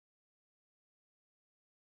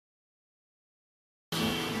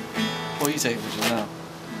you taking pictures now?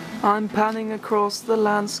 I'm panning across the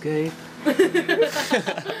landscape.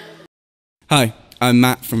 Hi, I'm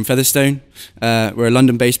Matt from Featherstone. We're a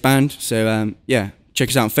London-based band, so yeah, check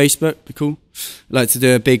us out on Facebook, be cool. I'd like to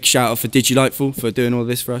do a big shout out for Digiliteful for doing all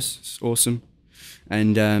this for us, it's awesome.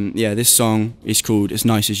 And yeah, this song is called As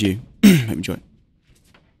Nice As You. Hope you enjoy it.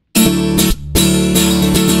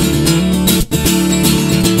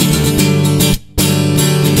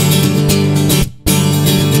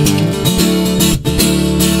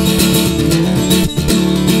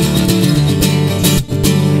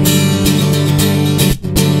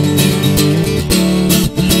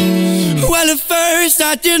 At first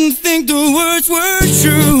I didn't think the words were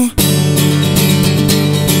true.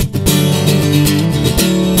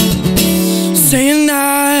 Saying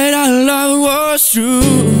that our love was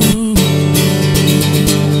true.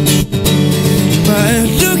 But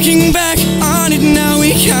looking back on it now,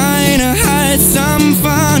 we kinda had some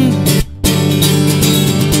fun.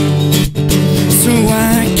 So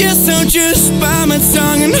I guess I'll just bite my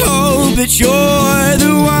tongue and hope that you're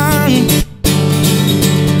the one.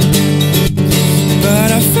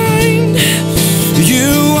 But I'll find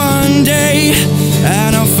you one day,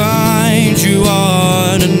 and I'll find you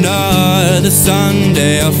on another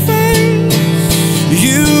Sunday. I'll find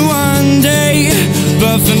you one day,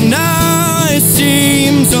 but for now it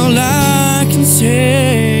seems all I can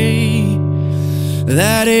say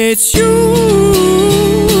that it's you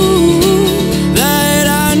that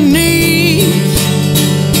I need.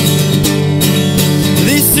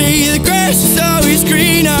 They say the grass is always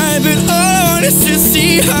greener, but to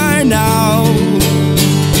see her now.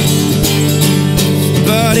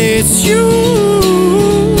 But it's you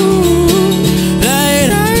that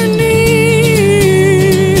I need.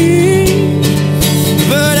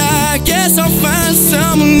 But I guess I'll find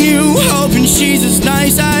someone new, hoping she's as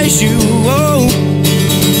nice as you. Oh,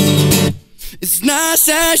 as nice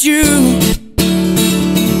as you.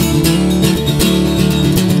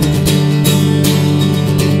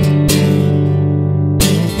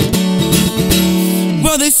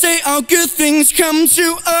 Well, they say all good things come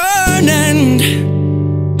to an end.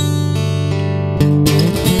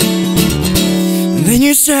 And then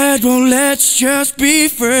you said, well, let's just be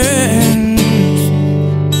friends.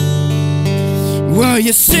 Well,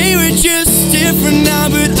 you say we're just different now,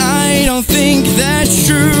 but I don't think that's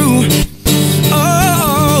true.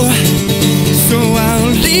 Oh, so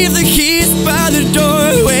I'll leave the keys by the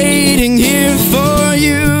door, waiting here for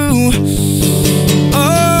you.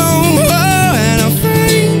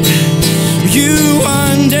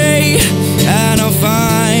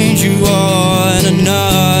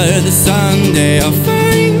 Sunday I'll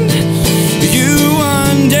find you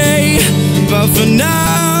one day, but for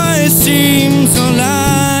now it seems all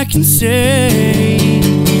I can say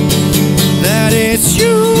that it's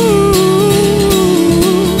you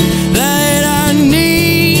that I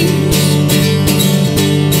need.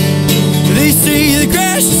 They say the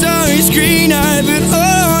grass is always greener, but all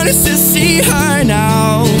I want is to see her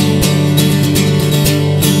now.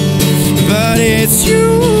 But it's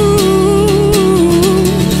you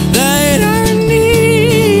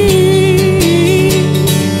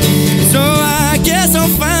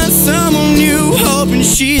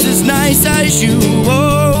she's as nice as you.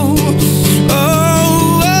 Oh,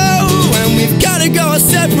 oh, oh. And we've gotta go our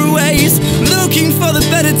separate ways, looking for the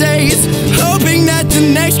better days, hoping that the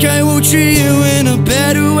next guy will treat you in a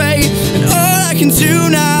better way. And all I can do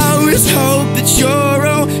now is hope that you're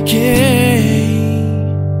okay.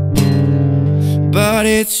 But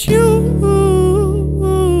it's you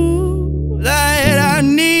that I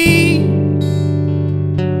need.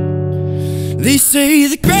 They say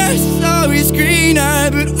the grass is always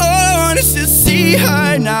greener, but all I want is to see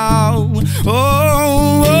her now.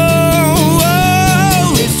 Oh, oh,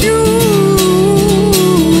 oh, it's you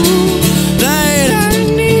that I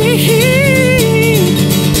need.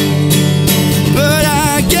 But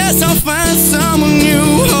I guess I'll find someone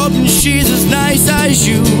new, hoping she's as nice as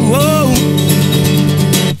you. Oh,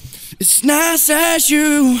 as nice as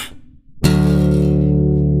you.